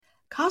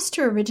Costs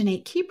to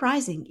originate keep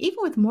rising even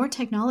with more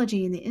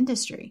technology in the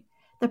industry.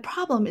 The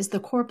problem is the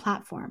core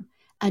platform.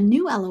 A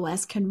new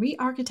LOS can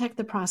re-architect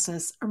the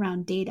process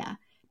around data,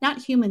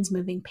 not humans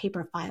moving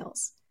paper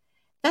files.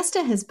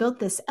 Vesta has built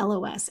this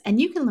LOS, and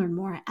you can learn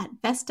more at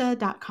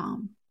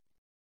Vesta.com.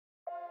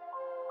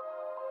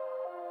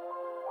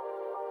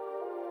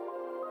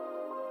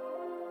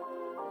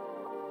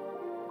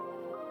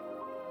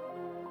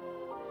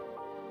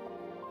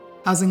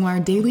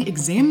 HousingWire Daily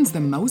examines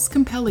the most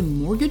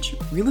compelling mortgage,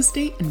 real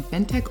estate, and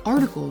fintech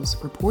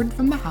articles reported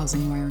from the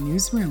HousingWire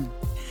newsroom.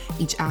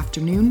 Each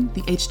afternoon,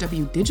 the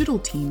HW Digital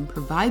team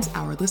provides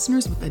our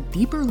listeners with a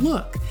deeper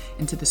look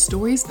into the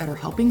stories that are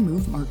helping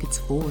move markets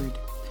forward.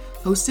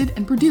 Hosted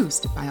and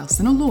produced by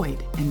Alcina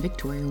Lloyd and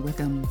Victoria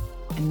Wickham.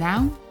 And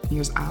now,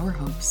 here's our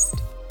host.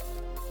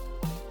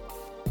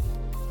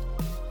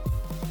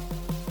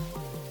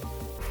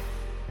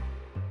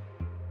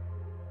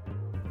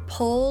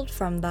 Pulled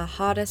from the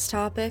hottest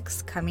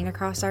topics coming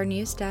across our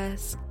news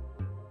desk.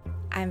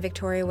 I'm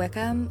Victoria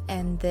Wickham,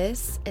 and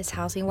this is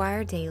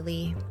HousingWire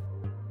Daily.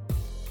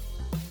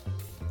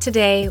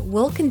 Today,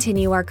 we'll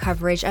continue our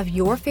coverage of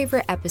your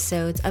favorite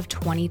episodes of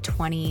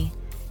 2020.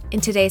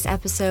 In today's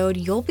episode,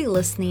 you'll be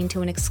listening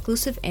to an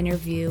exclusive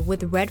interview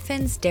with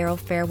Redfin's Daryl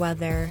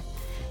Fairweather.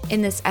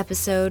 In this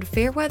episode,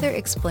 Fairweather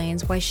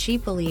explains why she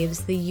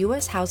believes the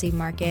U.S. housing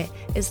market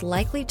is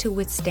likely to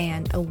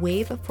withstand a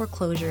wave of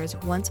foreclosures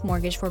once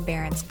mortgage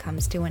forbearance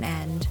comes to an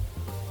end.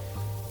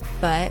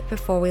 But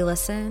before we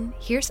listen,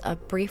 here's a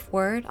brief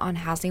word on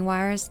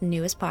HousingWire's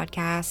newest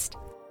podcast.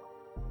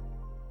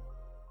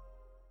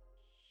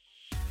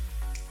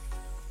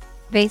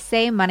 They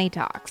say money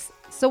talks,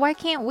 so why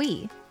can't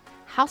we?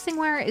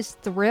 HousingWire is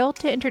thrilled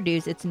to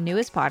introduce its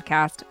newest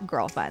podcast,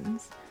 Girl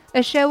Funds,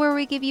 a show where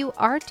we give you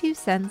our 2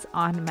 cents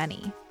on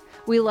money.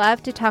 We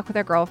love to talk with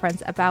our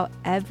girlfriends about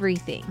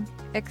everything,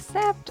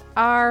 except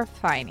our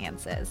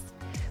finances.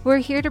 We're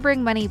here to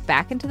bring money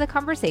back into the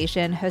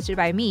conversation, hosted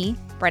by me,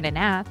 Brenda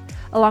Nath,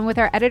 along with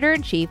our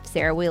editor-in-chief,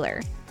 Sarah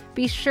Wheeler.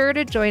 Be sure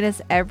to join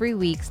us every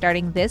week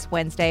starting this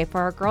Wednesday for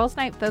our Girls'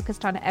 Night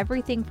focused on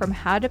everything from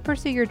how to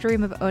pursue your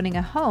dream of owning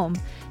a home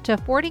to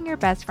affording your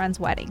best friend's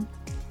wedding.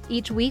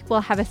 Each week,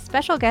 we'll have a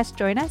special guest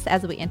join us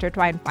as we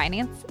intertwine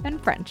finance and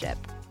friendship.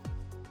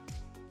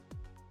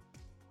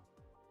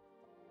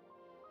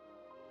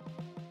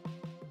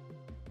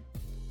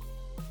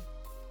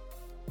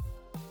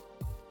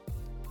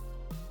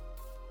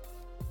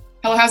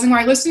 Hello,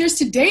 HousingWire listeners.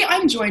 Today,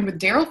 I'm joined with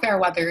Daryl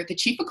Fairweather, the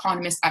chief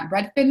economist at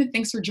Redfin.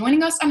 Thanks for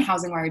joining us on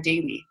HousingWire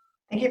Daily.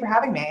 Thank you for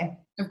having me.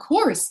 Of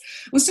course.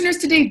 Listeners,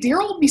 today,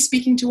 Daryl will be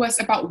speaking to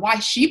us about why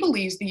she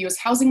believes the U.S.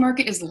 housing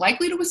market is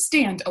likely to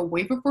withstand a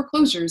wave of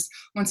foreclosures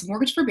once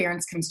mortgage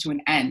forbearance comes to an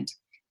end.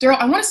 Daryl,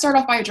 I want to start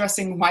off by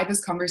addressing why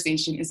this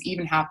conversation is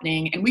even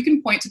happening, and we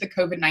can point to the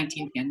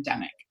COVID-19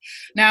 pandemic.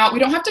 Now, we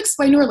don't have to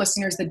explain to our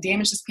listeners the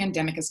damage this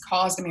pandemic has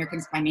caused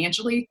Americans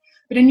financially,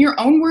 but in your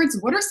own words,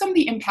 what are some of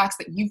the impacts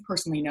that you've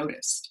personally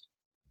noticed?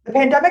 The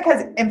pandemic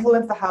has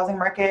influenced the housing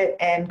market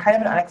in kind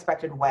of an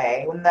unexpected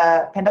way. When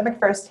the pandemic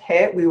first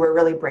hit, we were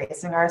really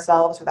bracing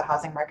ourselves for the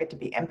housing market to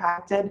be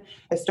impacted.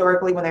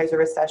 Historically, when there's a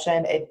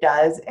recession, it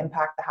does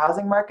impact the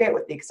housing market,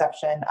 with the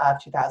exception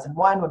of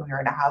 2001 when we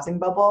were in a housing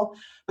bubble.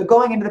 But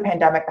going into the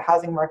pandemic, the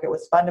housing market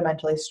was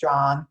fundamentally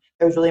strong.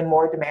 There was really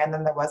more demand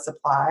than there was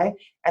supply.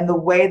 And the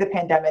way the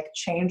pandemic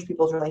changed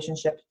people's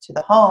relationship to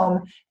the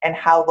home and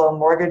how low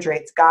mortgage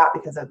rates got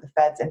because of the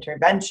Fed's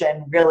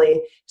intervention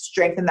really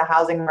strengthened the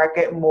housing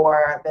market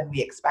more than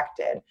we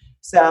expected.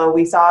 So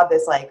we saw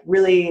this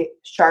really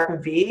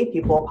sharp V.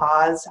 People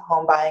paused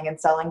home buying and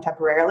selling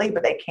temporarily,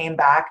 but they came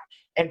back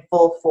in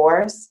full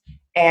force.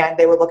 And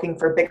they were looking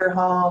for bigger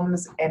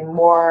homes in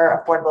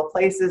more affordable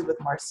places with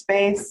more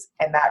space.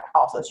 And that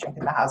also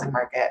strengthened the housing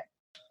market.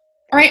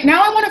 All right,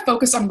 now I want to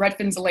focus on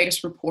Redfin's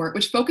latest report,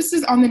 which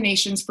focuses on the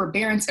nation's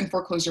forbearance and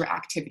foreclosure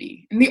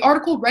activity. In the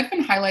article,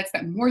 Redfin highlights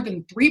that more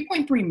than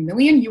 3.3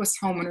 million U.S.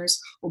 homeowners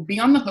will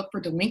be on the hook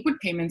for delinquent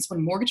payments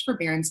when mortgage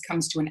forbearance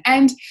comes to an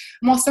end.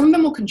 And while some of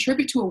them will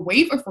contribute to a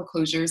wave of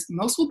foreclosures,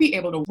 most will be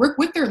able to work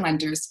with their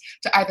lenders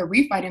to either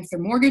refinance their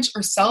mortgage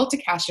or sell to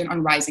cash in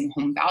on rising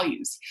home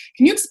values.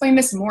 Can you explain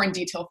this more in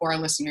detail for our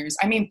listeners?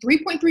 I mean,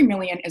 3.3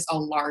 million is a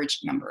large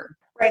number.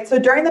 Right. So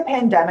during the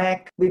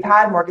pandemic, we've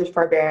had mortgage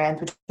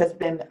forbearance, which has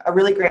been a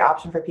really great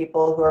option for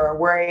people who are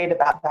worried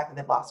about the fact that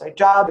they've lost their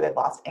job, or they've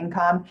lost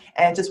income,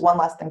 and it's just one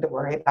less thing to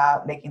worry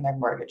about making their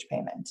mortgage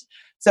payment.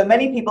 So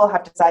many people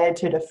have decided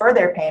to defer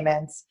their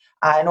payments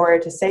in order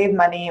to save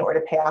money or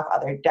to pay off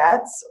other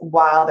debts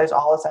while there's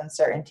all this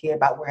uncertainty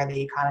about where the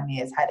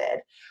economy is headed.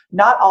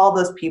 Not all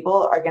those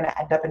people are going to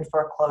end up in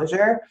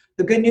foreclosure.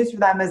 The good news for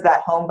them is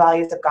that home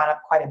values have gone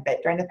up quite a bit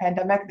during the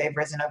pandemic. They've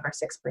risen over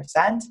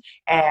 6%,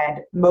 and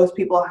most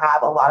people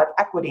have a lot of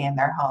equity in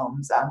their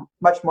homes,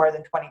 much more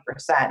than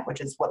 20%,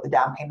 which is what the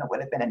down payment would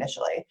have been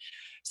initially.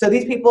 So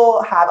these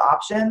people have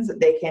options.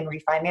 They can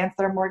refinance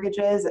their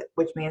mortgages,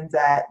 which means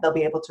that they'll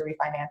be able to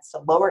refinance to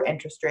lower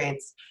interest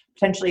rates,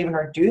 potentially even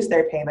reduce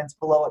their payments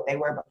below what they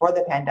were before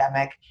the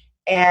pandemic,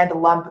 and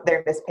lump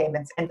their missed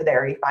payments into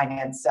their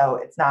refinance so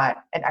it's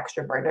not an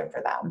extra burden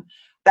for them.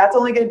 That's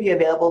only going to be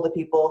available to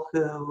people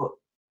who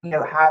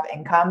have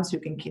incomes who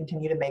can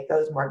continue to make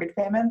those mortgage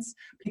payments.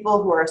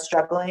 People who are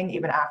struggling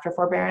even after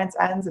forbearance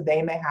ends,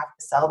 they may have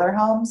to sell their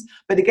homes.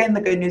 But again,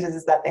 the good news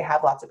is that they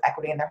have lots of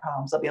equity in their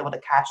homes. They'll be able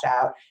to cash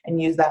out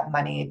and use that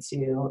money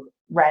to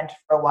rent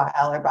for a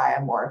while or buy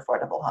a more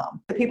affordable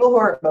home. The people who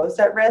are most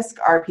at risk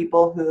are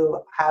people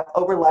who have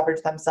over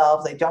leveraged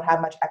themselves. They don't have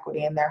much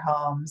equity in their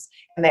homes,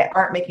 and they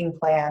aren't making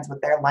plans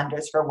with their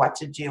lenders for what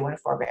to do when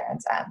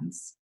forbearance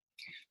ends.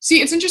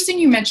 See, it's interesting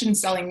you mentioned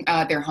selling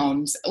their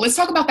homes. Let's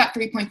talk about that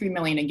 3.3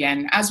 million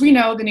again. As we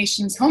know, the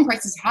nation's home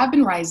prices have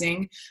been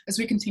rising as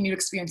we continue to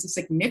experience a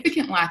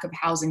significant lack of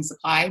housing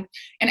supply.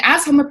 And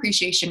as home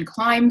appreciation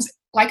climbs,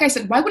 like I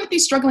said, why wouldn't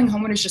these struggling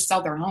homeowners just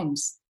sell their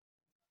homes?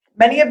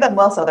 Many of them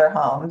will sell their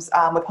homes.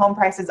 With home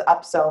prices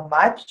up so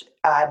much,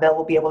 they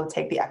will be able to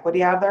take the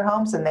equity out of their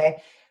homes, and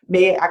they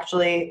may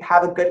actually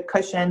have a good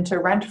cushion to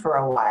rent for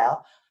a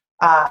while.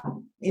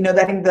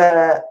 I think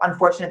the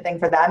unfortunate thing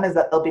for them is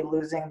that they'll be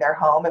losing their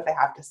home if they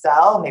have to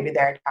sell. Maybe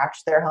they're attached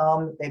to their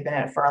home, they've been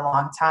in it for a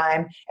long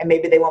time, and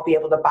maybe they won't be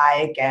able to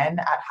buy again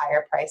at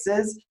higher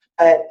prices.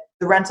 But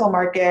the rental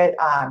market,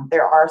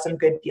 there are some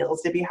good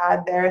deals to be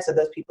had there. So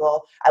those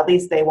people, at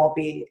least they won't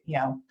be,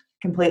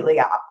 completely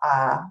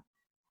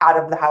out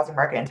of the housing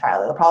market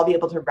entirely. They'll probably be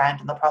able to rent,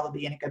 and they'll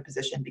probably be in a good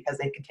position because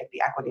they can take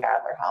the equity out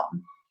of their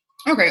home.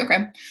 Okay.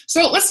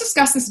 So let's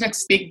discuss this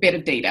next big bit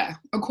of data.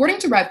 According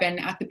to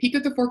Redfin, at the peak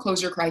of the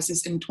foreclosure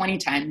crisis in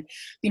 2010,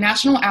 the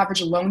national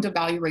average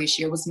loan-to-value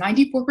ratio was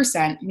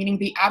 94%, meaning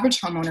the average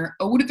homeowner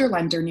owed their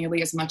lender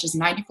nearly as much as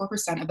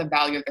 94% of the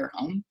value of their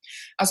home.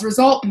 As a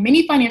result,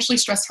 many financially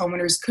stressed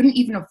homeowners couldn't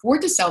even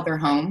afford to sell their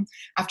home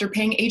after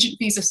paying agent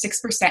fees of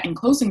 6% in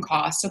closing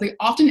costs, so they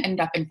often end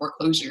up in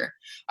foreclosure.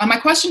 My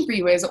question for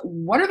you is,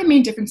 what are the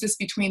main differences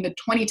between the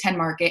 2010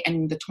 market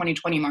and the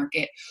 2020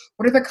 market?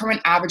 What are the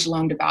current average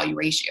loan-to-value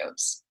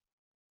ratios?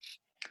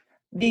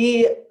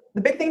 The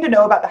big thing to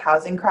know about the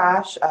housing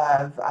crash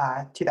of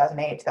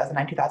 2008,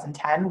 2009,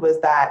 2010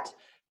 was that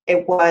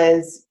it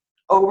was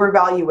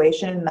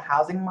overvaluation in the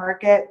housing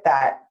market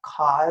that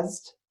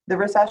caused the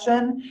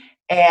recession.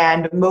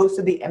 And most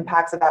of the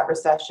impacts of that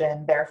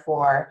recession,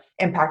 therefore,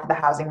 impacted the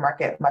housing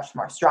market much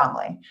more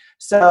strongly.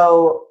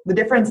 So the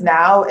difference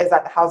now is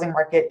that the housing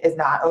market is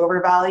not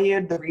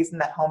overvalued. The reason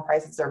that home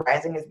prices are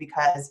rising is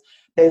because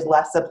there's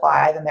less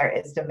supply than there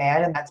is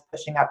demand, and that's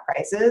pushing up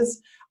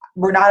prices.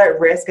 We're not at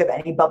risk of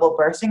any bubble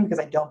bursting because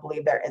I don't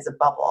believe there is a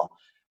bubble.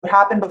 What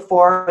happened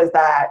before was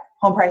that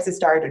home prices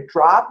started to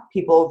drop.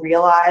 People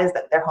realized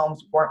that their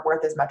homes weren't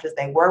worth as much as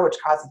they were, which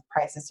caused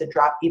prices to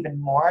drop even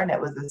more, and it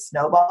was a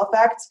snowball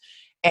effect.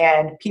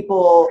 And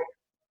people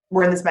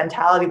were in this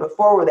mentality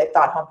before where they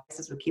thought home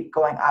prices would keep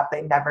going up.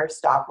 They never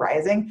stopped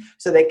rising.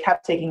 So they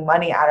kept taking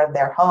money out of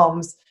their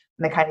homes,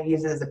 and they kind of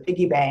used it as a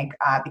piggy bank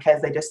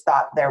because they just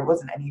thought there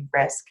wasn't any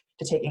risk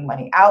to taking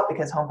money out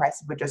because home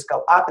prices would just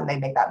go up and they'd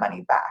make that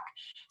money back.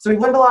 So we've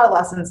learned a lot of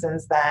lessons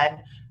since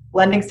then.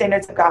 Lending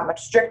standards have gotten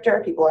much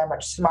stricter. People are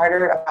much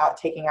smarter about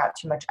taking out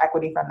too much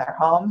equity from their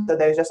home. So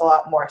there's just a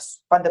lot more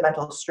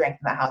fundamental strength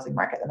in the housing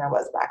market than there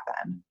was back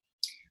then.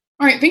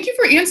 All right, thank you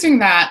for answering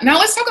that. Now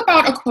let's talk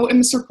about a quote in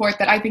this report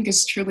that I think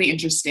is truly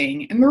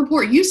interesting. In the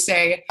report, you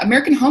say,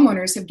 American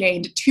homeowners have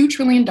gained $2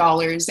 trillion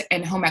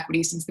in home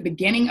equity since the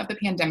beginning of the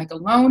pandemic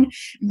alone.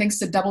 And thanks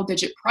to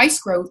double-digit price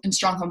growth and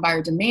strong home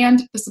buyer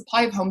demand, the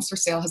supply of homes for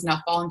sale has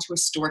now fallen to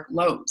historic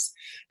lows.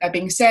 That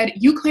being said,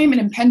 you claim an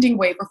impending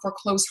wave of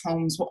foreclosed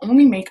homes will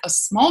only make a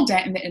small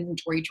dent in the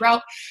inventory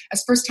drought,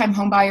 as first-time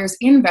homebuyers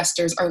and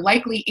investors are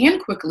likely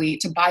and quickly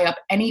to buy up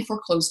any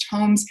foreclosed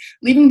homes,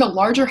 leaving the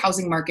larger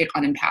housing market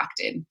unimpacted.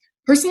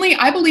 Personally,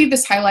 I believe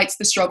this highlights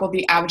the struggle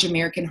the average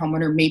American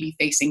homeowner may be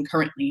facing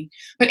currently.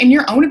 But in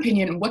your own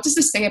opinion, what does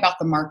this say about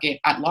the market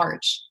at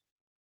large?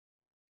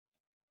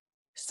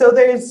 So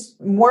there's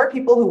more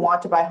people who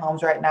want to buy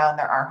homes right now than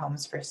there are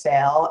homes for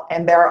sale.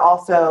 And there are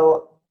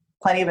also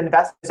plenty of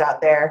investors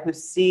out there who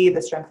see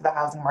the strength of the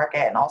housing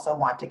market and also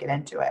want to get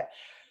into it.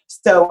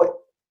 So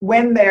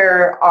when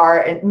there's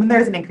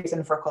an increase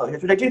in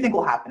foreclosures, which I do think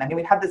will happen, I mean,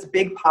 we have this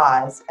big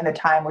pause in a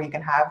time where you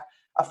can have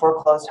a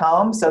foreclosed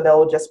home. So there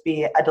will just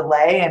be a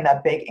delay and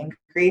a big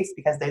increase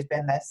because there's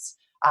been this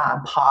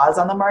pause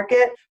on the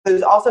market.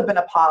 There's also been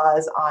a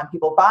pause on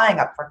people buying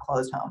up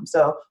foreclosed homes.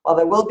 So while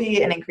there will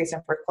be an increase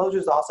in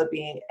foreclosures, there'll also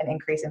be an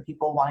increase in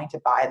people wanting to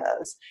buy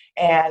those.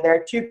 And there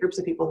are two groups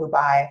of people who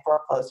buy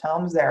foreclosed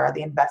homes. There are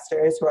the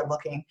investors who are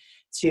looking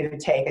to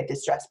take a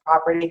distressed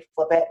property,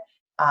 flip it,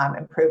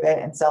 improve it,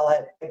 and sell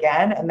it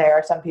again. And there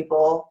are some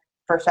people,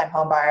 first-time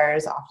home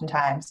buyers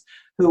oftentimes,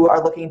 who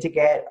are looking to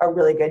get a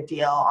really good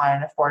deal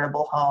on an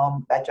affordable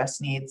home that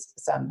just needs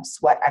some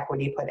sweat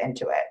equity put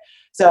into it.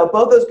 So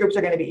both those groups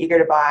are going to be eager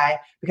to buy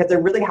because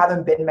there really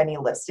haven't been many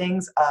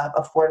listings of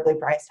affordably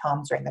priced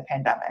homes during the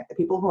pandemic. The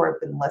people who have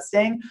been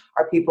listing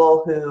are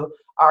people who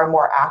are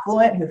more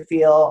affluent, who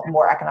feel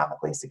more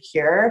economically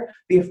secure.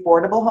 The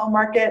affordable home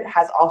market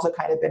has also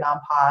kind of been on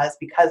pause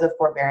because of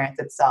forbearance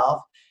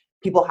itself.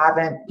 People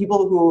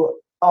who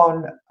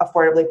own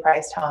affordably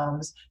priced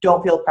homes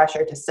don't feel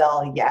pressure to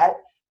sell yet.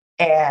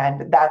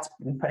 And that's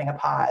been putting a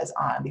pause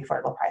on the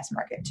affordable price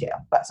market too.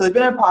 But so there's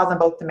been a pause on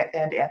both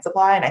demand and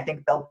supply, and I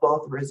think they'll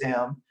both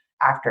resume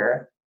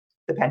after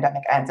the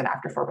pandemic ends and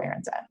after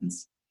forbearance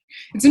ends.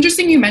 It's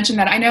interesting you mentioned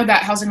that. I know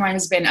that Housing Wire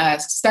has been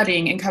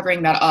studying and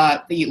covering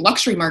that the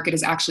luxury market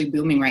is actually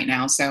booming right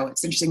now. So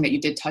it's interesting that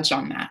you did touch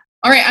on that.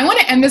 All right, I want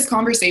to end this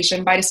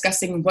conversation by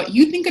discussing what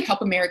you think could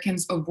help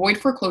Americans avoid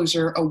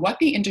foreclosure or what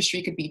the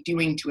industry could be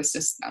doing to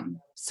assist them.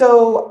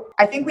 So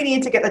I think we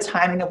need to get the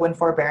timing of when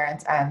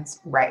forbearance ends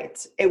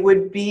right. It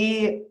would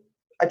be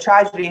a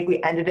tragedy if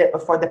we ended it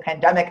before the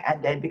pandemic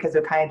ended because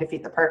it would kind of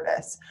defeat the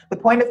purpose. The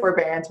point of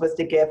forbearance was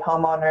to give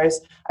homeowners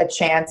a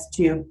chance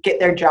to get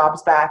their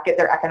jobs back, get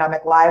their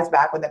economic lives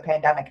back when the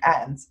pandemic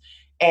ends.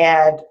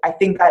 And I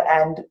think that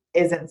end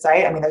is in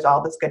sight. I mean, there's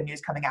all this good news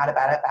coming out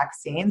about a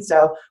vaccine.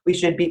 So we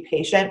should be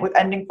patient with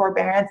ending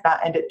forbearance, not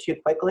end it too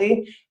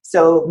quickly.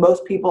 So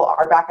most people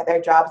are back at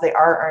their jobs. They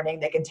are earning.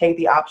 They can take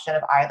the option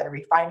of either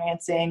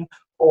refinancing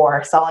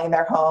or selling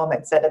their home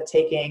instead of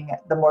taking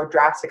the more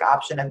drastic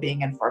option of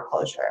being in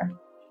foreclosure.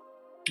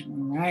 All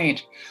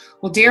right.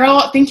 Well,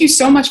 Daryl, thank you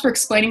so much for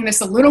explaining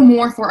this a little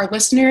more for our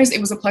listeners.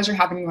 It was a pleasure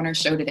having you on our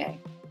show today.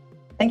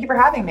 Thank you for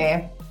having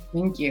me.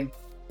 Thank you.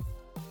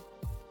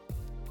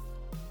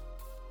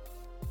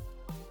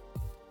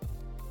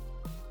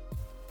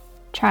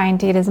 Trying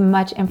to get as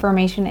much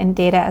information and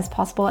data as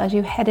possible as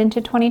you head into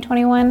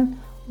 2021?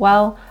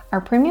 Well, our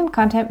premium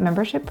content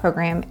membership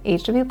program,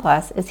 HW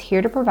Plus, is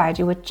here to provide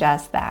you with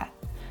just that.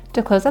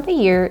 To close out the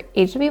year,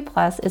 HW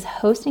Plus is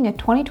hosting a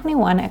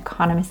 2021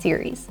 Economist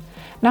series.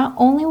 Not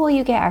only will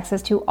you get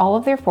access to all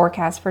of their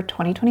forecasts for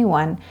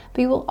 2021,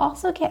 but you will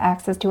also get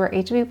access to our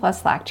HW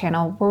Plus Slack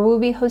channel where we'll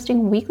be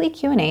hosting weekly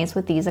Q&As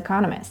with these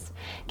economists,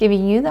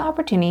 giving you the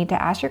opportunity to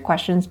ask your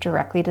questions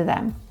directly to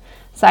them.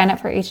 Sign up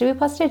for HW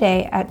Plus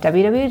today at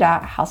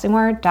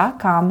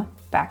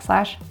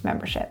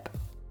www.housingwire.com/membership.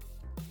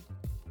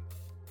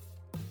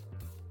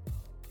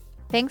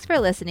 Thanks for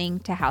listening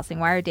to Housing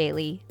Wire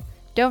Daily.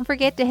 Don't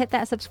forget to hit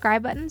that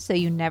subscribe button so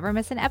you never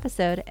miss an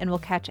episode, and we'll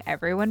catch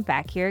everyone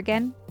back here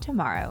again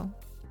tomorrow.